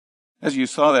As you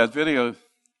saw that video,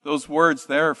 those words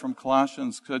there from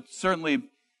Colossians could certainly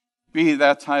be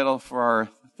that title for our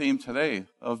theme today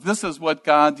of this is what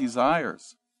God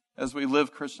desires as we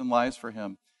live Christian lives for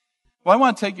Him. Well, I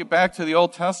want to take you back to the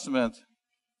Old Testament,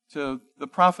 to the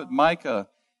prophet Micah,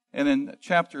 and in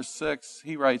chapter 6,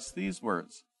 he writes these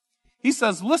words. He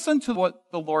says, listen to what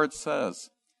the Lord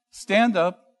says. Stand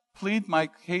up, plead my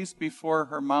case before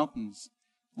her mountains.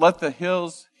 Let the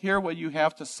hills hear what you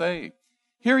have to say.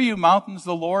 Hear, you mountains,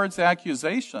 the Lord's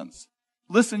accusations.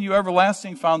 Listen, you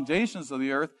everlasting foundations of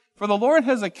the earth, for the Lord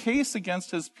has a case against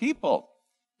His people.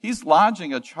 He's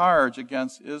lodging a charge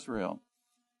against Israel.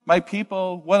 My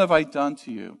people, what have I done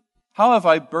to you? How have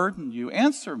I burdened you?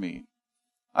 Answer me.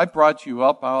 I brought you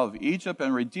up out of Egypt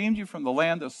and redeemed you from the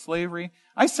land of slavery.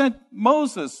 I sent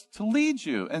Moses to lead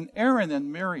you, and Aaron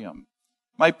and Miriam.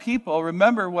 My people,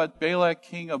 remember what Balak,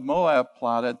 king of Moab,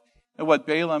 plotted, and what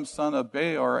Balaam, son of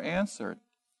Beor, answered.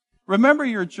 Remember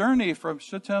your journey from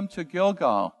Shittim to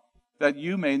Gilgal, that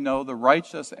you may know the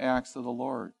righteous acts of the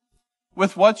Lord.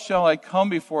 With what shall I come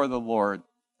before the Lord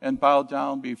and bow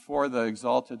down before the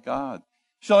exalted God?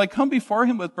 Shall I come before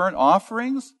Him with burnt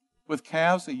offerings, with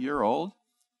calves a year old?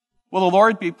 Will the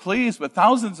Lord be pleased with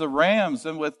thousands of rams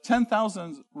and with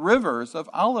 10,000 rivers of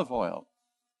olive oil?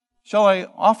 Shall I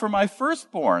offer my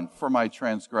firstborn for my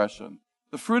transgression,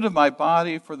 the fruit of my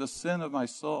body for the sin of my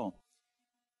soul?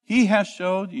 He has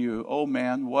showed you, O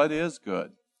man, what is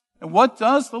good. And what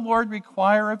does the Lord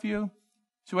require of you?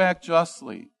 To act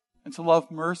justly, and to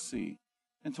love mercy,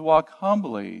 and to walk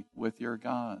humbly with your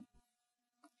God.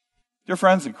 Dear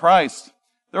friends in Christ,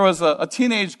 there was a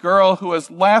teenage girl who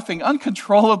was laughing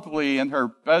uncontrollably in her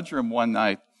bedroom one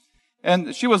night.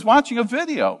 And she was watching a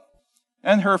video.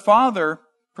 And her father,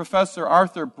 Professor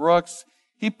Arthur Brooks,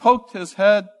 he poked his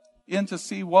head in to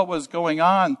see what was going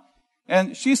on.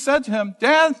 And she said to him,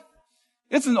 Dad,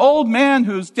 it's an old man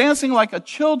who's dancing like a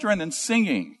children and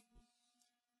singing.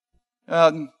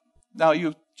 Now,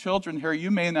 you children here,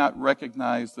 you may not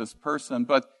recognize this person,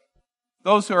 but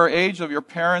those who are age of your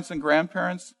parents and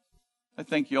grandparents, I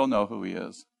think you'll know who he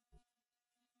is.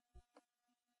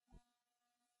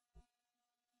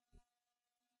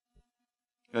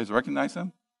 You guys recognize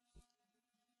him?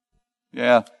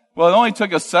 Yeah. Well, it only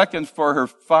took a second for her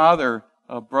father,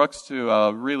 Brooks,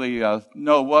 to really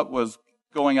know what was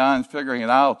going on and figuring it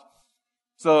out.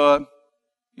 So,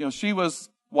 she was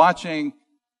watching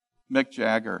Mick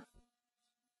Jagger.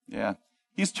 Yeah.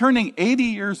 He's turning 80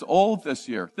 years old this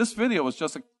year. This video was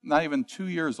just not even 2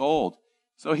 years old.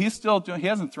 So he's still he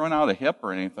hasn't thrown out a hip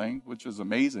or anything, which is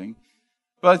amazing.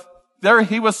 But there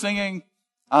he was singing,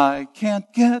 I can't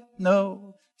get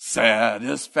no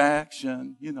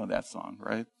satisfaction. You know that song,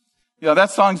 right?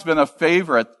 That song's been a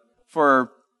favorite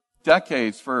for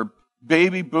decades for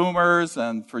baby boomers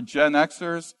and for Gen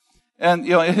Xers. And,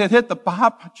 it had hit the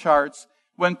pop charts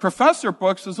when Professor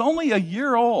Brooks was only a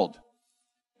year old.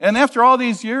 And after all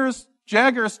these years,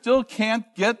 Jagger still can't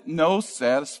get no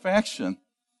satisfaction.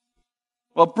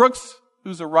 Well, Brooks,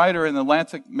 who's a writer in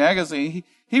Atlantic magazine,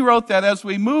 he wrote that as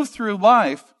we move through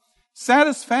life,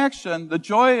 satisfaction, the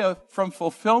joy from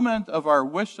fulfillment of our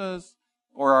wishes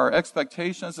or our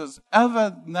expectations is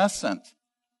evanescent.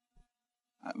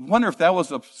 I wonder if that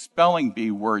was a spelling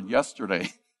bee word yesterday.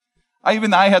 I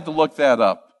had to look that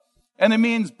up. And it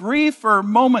means brief or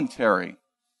momentary.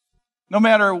 No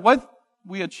matter what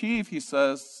we achieve, he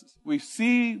says, we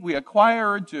see, we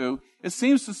acquire or do, it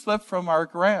seems to slip from our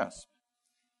grasp.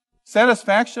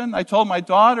 Satisfaction, I told my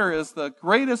daughter, is the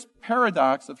greatest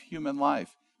paradox of human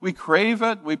life. We crave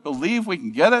it, we believe we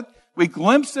can get it, we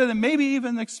glimpse it and maybe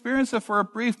even experience it for a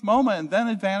brief moment and then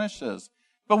it vanishes.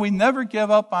 But we never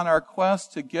give up on our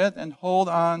quest to get and hold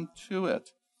on to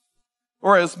it.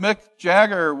 Or as Mick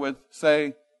Jagger would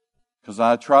say, because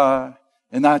I try,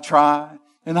 and I try,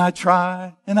 and I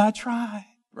try, and I try,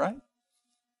 right?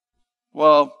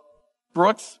 Well,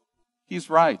 Brooks, he's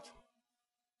right.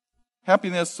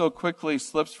 Happiness so quickly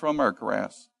slips from our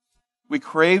grasp. We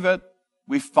crave it,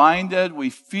 we find it, we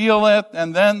feel it,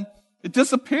 and then it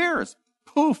disappears.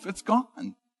 Poof, it's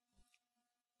gone.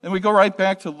 And we go right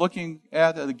back to looking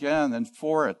at it again and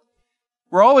for it.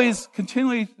 We're always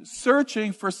continually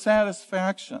searching for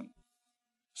satisfaction.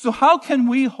 So how can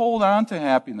we hold on to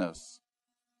happiness?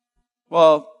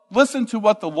 Well, listen to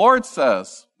what the Lord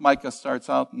says. Micah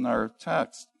starts out in our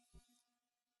text.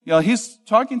 He's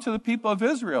talking to the people of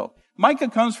Israel. Micah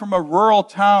comes from a rural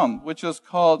town, which is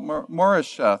called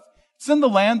Moresheth. It's in the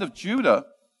land of Judah.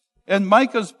 And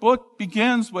Micah's book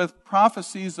begins with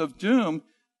prophecies of doom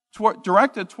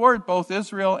directed toward both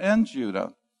Israel and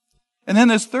Judah. And in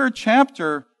his 3rd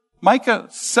chapter, Micah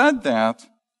said that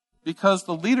because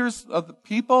the leaders of the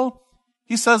people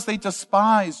He says they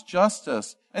despise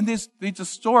justice and they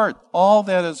distort all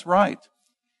that is right.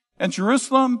 And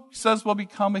Jerusalem, he says, will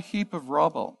become a heap of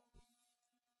rubble.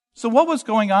 So what was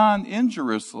going on in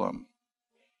Jerusalem?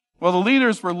 Well, the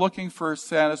leaders were looking for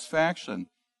satisfaction.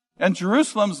 And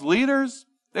Jerusalem's leaders,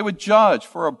 they would judge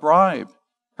for a bribe.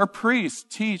 Her priests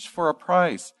teach for a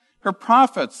price. Her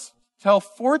prophets tell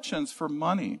fortunes for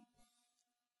money.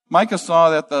 Micah saw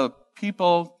that the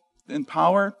people in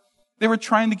power, they were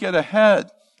trying to get ahead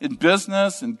in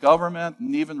business, in government,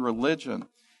 and even religion.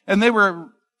 And they were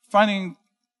finding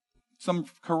some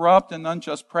corrupt and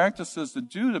unjust practices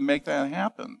to make that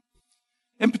happen.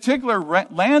 In particular,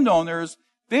 landowners,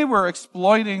 they were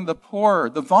exploiting the poor,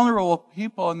 the vulnerable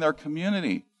people in their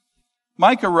community.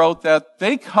 Micah wrote that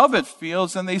they covet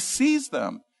fields and they seize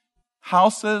them.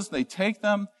 Houses, they take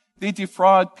them. They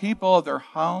defraud people of their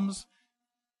homes.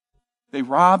 They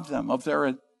rob them of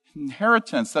their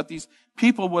inheritance that these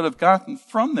people would have gotten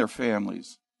from their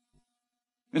families.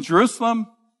 In Jerusalem,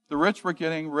 the rich were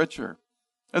getting richer.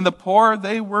 And the poor,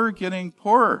 they were getting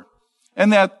poorer.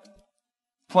 And that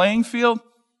playing field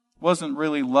wasn't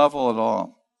really level at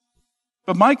all.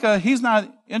 But Micah, he's not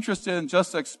interested in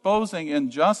just exposing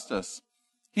injustice.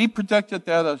 He predicted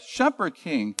that a shepherd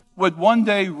king would one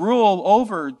day rule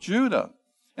over Judah.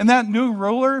 And that new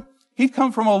ruler, he'd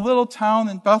come from a little town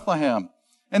in Bethlehem.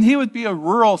 And he would be a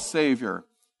rural savior,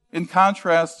 in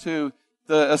contrast to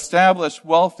the established,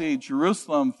 wealthy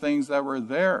Jerusalem things that were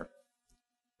there.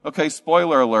 Okay,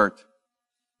 spoiler alert.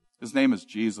 His name is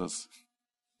Jesus.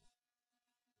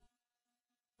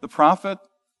 The prophet,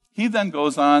 he then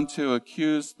goes on to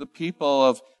accuse the people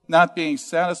of not being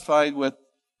satisfied with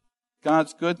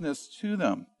God's goodness to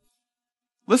them.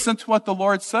 Listen to what the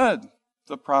Lord said,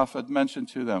 the prophet mentioned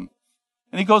to them.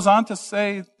 And he goes on to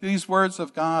say these words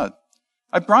of God.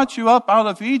 I brought you up out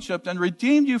of Egypt and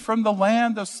redeemed you from the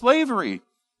land of slavery.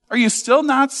 Are you still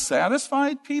not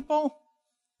satisfied, people?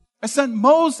 I sent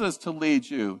Moses to lead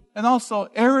you, and also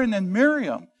Aaron and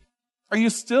Miriam. Are you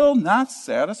still not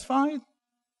satisfied?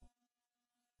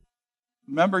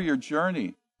 Remember your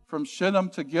journey from Shittim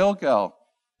to Gilgal,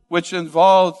 which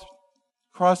involved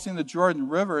crossing the Jordan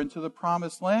River into the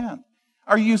Promised Land.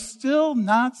 Are you still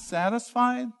not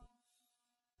satisfied?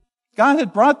 God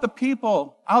had brought the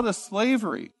people out of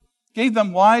slavery, gave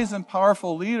them wise and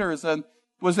powerful leaders, and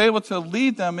was able to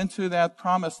lead them into that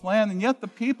Promised Land. And yet the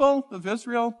people of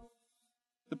Israel,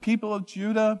 the people of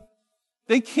Judah,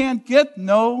 they can't get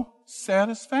no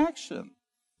satisfaction.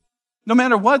 No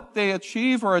matter what they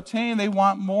achieve or attain, they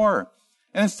want more.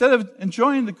 And instead of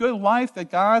enjoying the good life that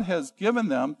God has given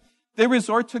them, they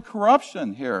resort to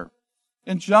corruption here,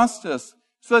 injustice,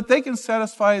 so that they can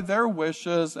satisfy their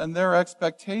wishes and their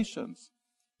expectations.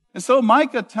 And so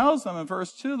Micah tells them in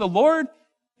verse 2, the Lord,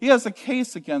 he has a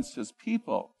case against his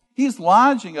people. He's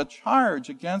lodging a charge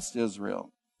against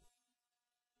Israel.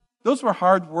 Those were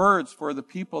hard words for the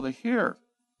people to hear.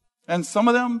 And some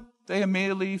of them, they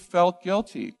immediately felt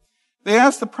guilty. They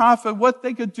asked the prophet what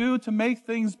they could do to make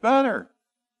things better.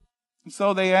 And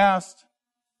so they asked,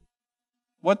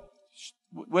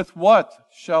 with what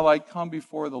shall I come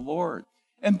before the Lord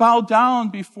and bow down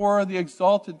before the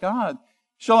exalted God?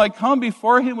 Shall I come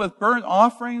before him with burnt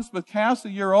offerings, with calves a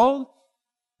year old?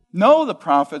 No, the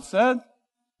prophet said,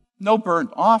 no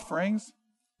burnt offerings.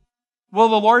 Will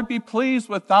the Lord be pleased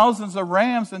with thousands of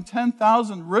rams and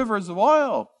 10,000 rivers of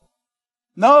oil?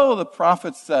 No, the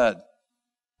prophet said,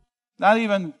 not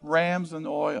even rams and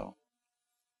oil.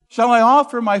 Shall I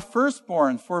offer my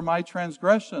firstborn for my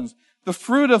transgressions, the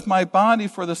fruit of my body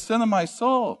for the sin of my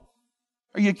soul?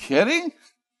 Are you kidding?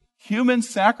 Human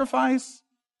sacrifice?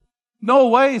 No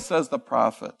way, says the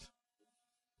prophet.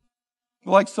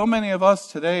 Like so many of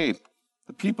us today,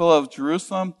 the people of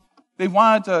Jerusalem, they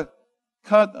wanted to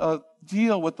cut a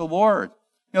deal with the Lord.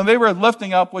 They were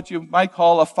lifting up what you might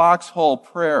call a foxhole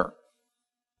prayer.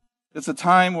 It's a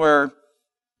time where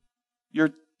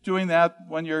you're doing that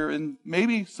when you're in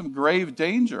maybe some grave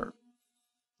danger.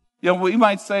 We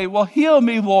might say, well, heal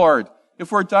me, Lord,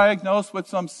 if we're diagnosed with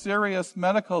some serious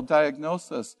medical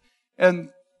diagnosis. And,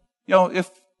 if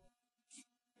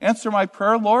answer my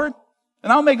prayer, Lord,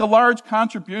 and I'll make a large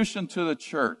contribution to the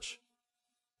church.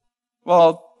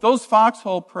 Well, those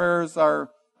foxhole prayers are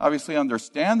obviously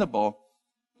understandable,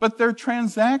 but they're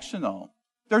transactional.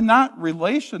 They're not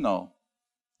relational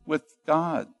with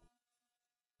God.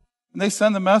 And they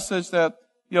send the message that,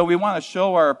 we want to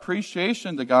show our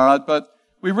appreciation to God, but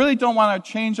we really don't want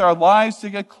to change our lives to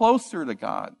get closer to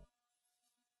God.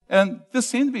 And this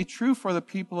seemed to be true for the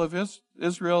people of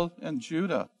Israel and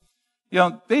Judah.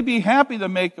 They'd be happy to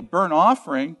make a burnt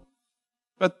offering,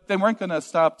 but they weren't going to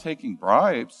stop taking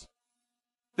bribes.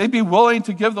 They'd be willing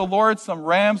to give the Lord some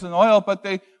rams and oil, but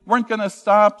they weren't going to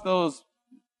stop those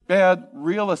bad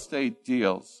real estate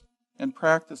deals and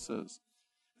practices.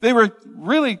 They were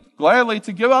really gladly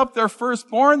to give up their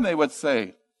firstborn, they would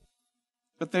say,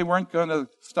 but they weren't going to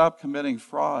stop committing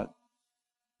fraud.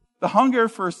 The hunger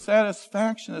for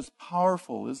satisfaction is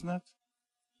powerful, isn't it?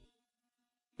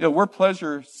 We're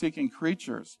pleasure-seeking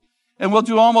creatures, and we'll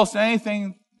do almost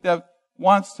anything that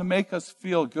wants to make us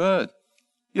feel good.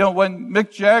 When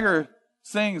Mick Jagger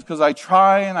sings, because I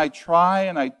try and I try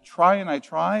and I try and I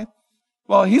try,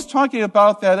 well, he's talking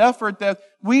about that effort that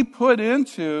we put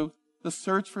into the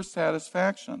search for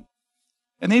satisfaction.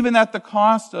 And even at the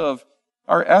cost of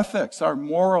our ethics, our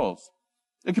morals.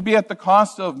 It could be at the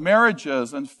cost of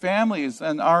marriages and families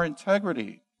and our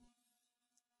integrity.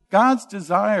 God's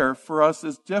desire for us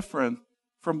is different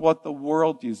from what the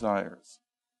world desires.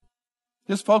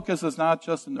 His focus is not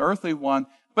just an earthly one,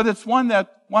 but it's one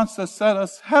that wants to set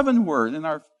us heavenward in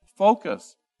our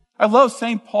focus. I love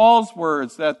St. Paul's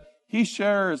words that he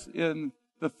shares in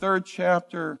the 3rd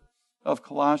chapter of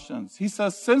Colossians. He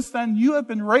says, "Since then you have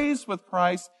been raised with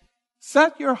Christ,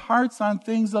 set your hearts on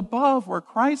things above where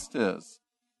Christ is,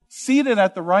 seated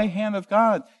at the right hand of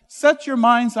God. Set your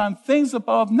minds on things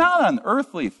above, not on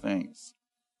earthly things."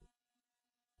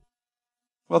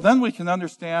 Well, then we can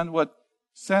understand what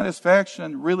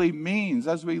satisfaction really means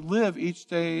as we live each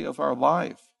day of our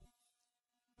life.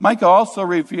 Micah also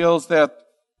reveals that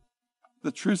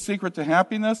the true secret to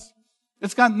happiness,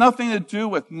 it's got nothing to do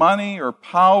with money or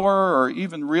power or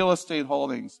even real estate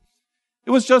holdings.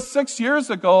 It was just 6 years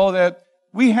ago that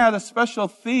we had a special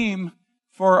theme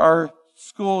for our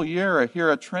school year here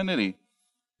at Trinity.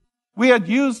 We had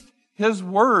used his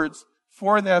words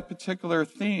for that particular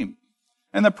theme.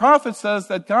 And the prophet says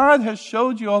that God has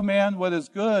showed you, O man, what is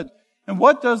good. And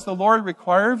what does the Lord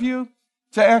require of you?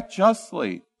 To act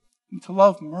justly, and to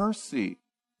love mercy,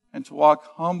 and to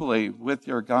walk humbly with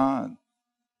your God.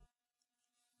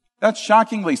 That's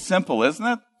shockingly simple, isn't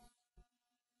it?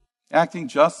 Acting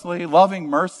justly, loving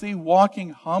mercy,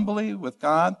 walking humbly with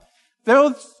God.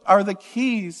 Those are the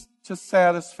keys to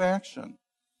satisfaction.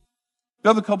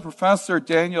 Biblical professor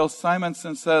Daniel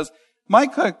Simonson says,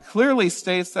 Micah clearly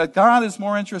states that God is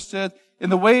more interested in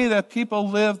the way that people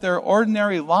live their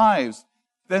ordinary lives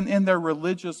than in their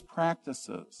religious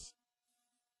practices.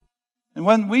 And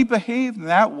when we behave in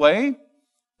that way,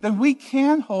 then we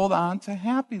can hold on to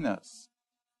happiness.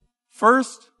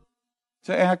 First,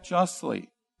 to act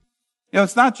justly.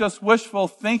 It's not just wishful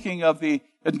thinking of the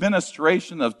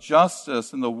administration of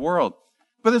justice in the world,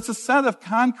 but it's a set of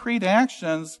concrete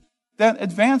actions that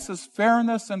advances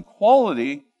fairness and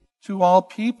quality to all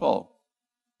people.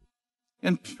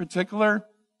 In particular,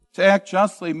 to act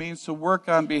justly means to work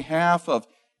on behalf of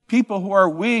people who are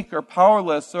weak or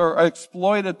powerless or are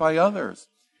exploited by others.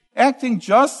 Acting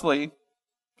justly,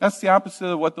 that's the opposite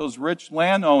of what those rich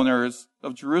landowners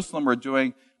of Jerusalem were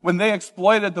doing when they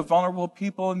exploited the vulnerable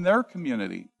people in their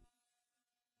community.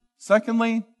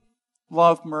 Secondly,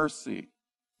 love mercy.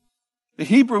 The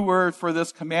Hebrew word for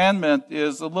this commandment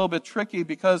is a little bit tricky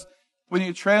because when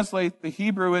you translate the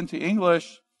Hebrew into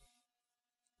English,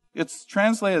 it's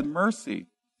translated mercy.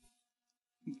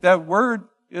 That word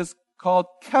is called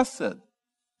chesed.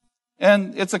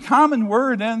 And it's a common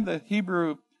word in the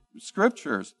Hebrew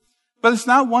scriptures, but it's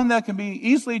not one that can be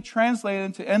easily translated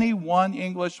into any one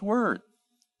English word.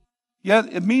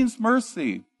 Yet it means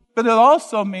mercy, but it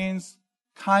also means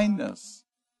kindness,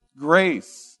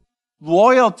 grace,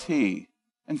 loyalty,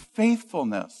 and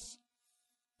faithfulness.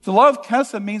 To love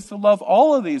chesed means to love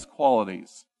all of these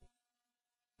qualities.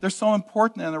 They're so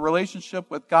important in a relationship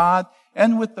with God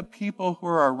and with the people who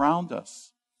are around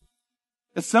us.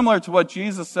 It's similar to what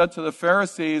Jesus said to the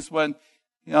Pharisees when,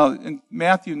 in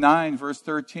Matthew 9, verse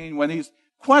 13, when he's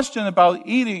questioned about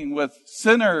eating with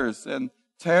sinners and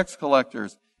tax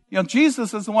collectors.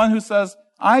 Jesus is the one who says,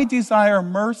 I desire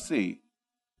mercy,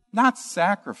 not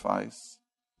sacrifice.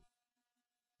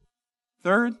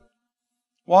 Third,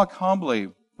 walk humbly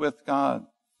with God.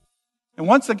 And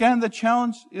once again, the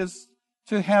challenge is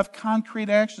to have concrete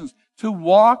actions, to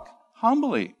walk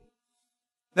humbly.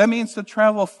 That means to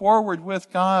travel forward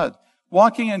with God,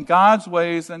 walking in God's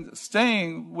ways and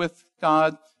staying with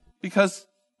God, because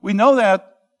we know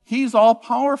that He's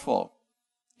all-powerful.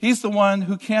 He's the one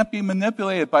who can't be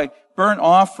manipulated by burnt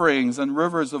offerings and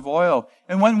rivers of oil.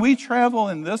 And when we travel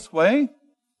in this way,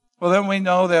 well, then we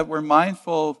know that we're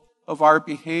mindful of our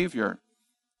behavior,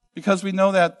 because we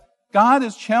know that God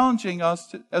is challenging us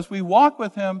to, as we walk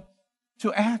with Him,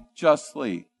 to act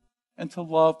justly and to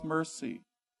love mercy.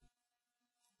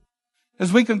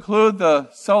 As we conclude the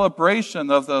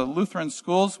celebration of the Lutheran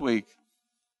Schools Week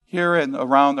here and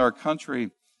around our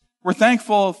country. We're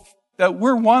thankful that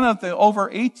we're one of the over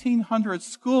 1,800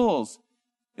 schools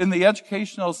in the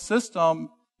educational system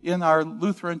in our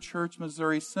Lutheran Church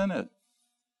Missouri Synod.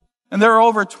 And there are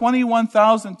over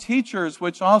 21,000 teachers,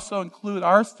 which also include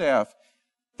our staff.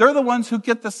 They're the ones who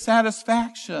get the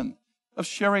satisfaction of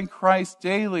sharing Christ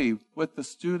daily with the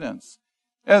students,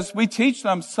 as we teach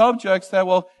them subjects that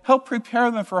will help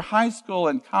prepare them for high school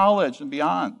and college and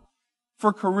beyond,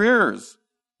 for careers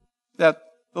that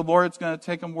the Lord's going to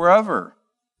take them wherever.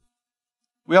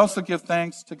 We also give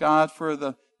thanks to God for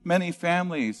the many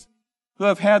families who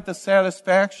have had the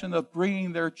satisfaction of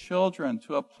bringing their children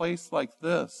to a place like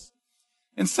this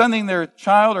and sending their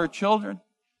child or children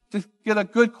to get a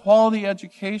good quality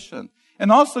education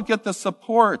and also get the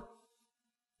support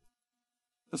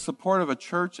of a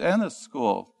church and a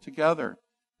school together,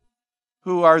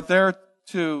 who are there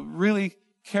to really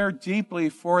care deeply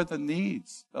for the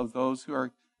needs of those who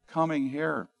are coming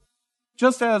here.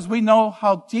 Just as we know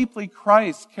how deeply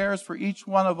Christ cares for each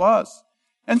one of us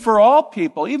and for all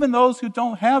people, even those who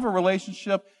don't have a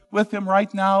relationship with Him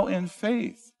right now in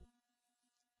faith.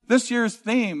 This year's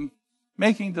theme,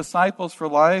 Making Disciples for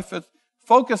Life, it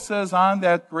focuses on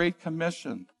that Great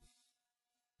Commission,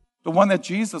 the one that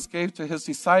Jesus gave to His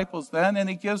disciples then, and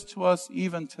He gives to us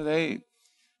even today.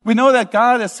 We know that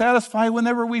God is satisfied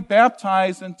whenever we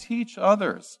baptize and teach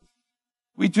others.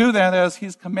 We do that as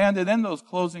He's commanded in those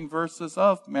closing verses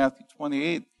of Matthew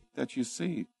 28 that you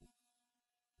see.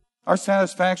 Our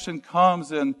satisfaction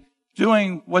comes in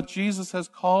doing what Jesus has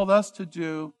called us to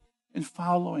do in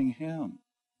following Him.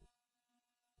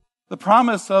 The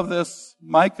promise of this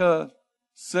Micah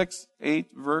 6:8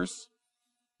 verse,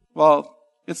 well,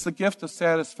 it's the gift of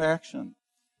satisfaction.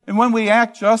 And when we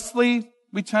act justly,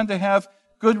 we tend to have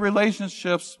good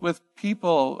relationships with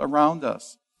people around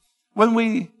us. When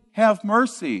we have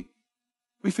mercy,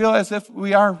 we feel as if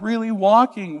we are really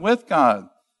walking with God.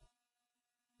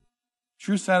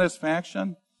 True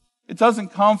satisfaction, it doesn't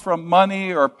come from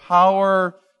money or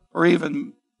power or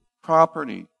even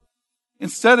property.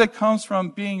 Instead, it comes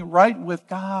from being right with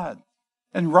God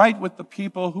and right with the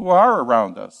people who are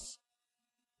around us.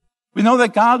 We know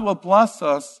that God will bless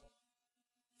us,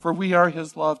 for we are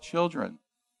His loved children.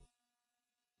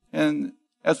 And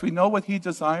as we know what He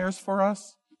desires for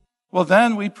us, well,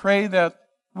 then we pray that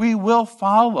we will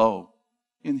follow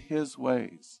in His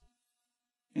ways.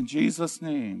 In Jesus'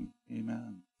 name,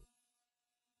 amen.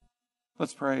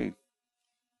 Let's pray.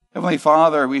 Heavenly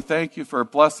Father, we thank You for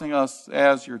blessing us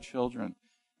as Your children.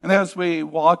 And as we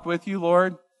walk with You,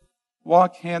 Lord,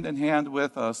 walk hand in hand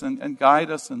with us and guide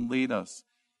us and lead us.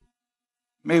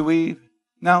 May we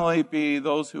not only be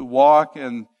those who walk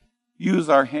and use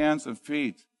our hands and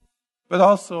feet, but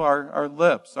also our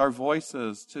lips, our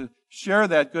voices, to share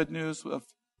that good news of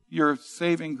Your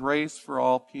saving grace for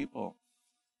all people.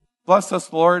 Bless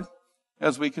us, Lord,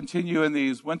 as we continue in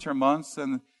these winter months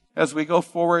and as we go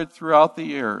forward throughout the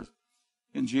year.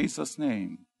 In Jesus'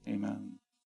 name, amen.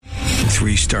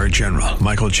 3-star General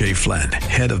Michael J. Flynn,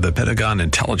 head of the Pentagon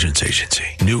Intelligence Agency,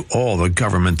 knew all the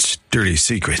government's dirty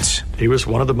secrets. He was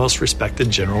one of the most respected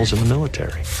generals in the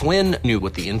military. Flynn knew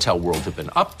what the intel world had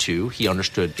been up to. He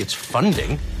understood its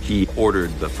funding. He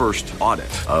ordered the first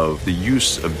audit of the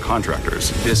use of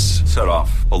contractors. This set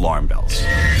off alarm bells.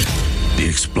 The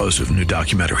explosive new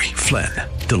documentary, Flynn,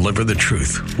 Deliver the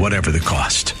Truth, Whatever the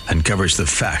Cost, uncovers the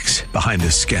facts behind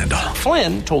this scandal.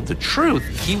 Flynn told the truth.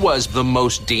 He was the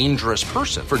most dangerous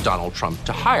person for Donald Trump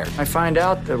to hire. I find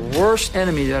out the worst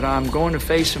enemy that I'm going to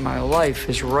face in my life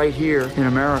is right here in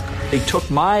America. They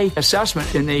took my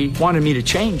assessment and they wanted me to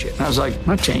change it. And I was like, I'm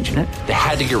not changing it. They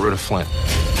had to get rid of Flynn.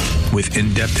 With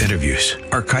in-depth interviews,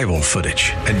 archival footage,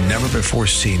 and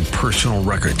never-before-seen personal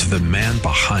records of the man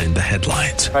behind the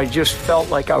headlines. I just felt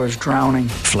like I was drowning.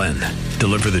 Flynn,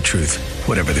 Deliver the Truth,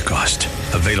 Whatever the Cost.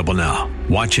 Available now.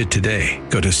 Watch it today.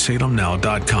 Go to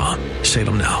salemnow.com.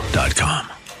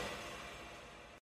 salemnow.com.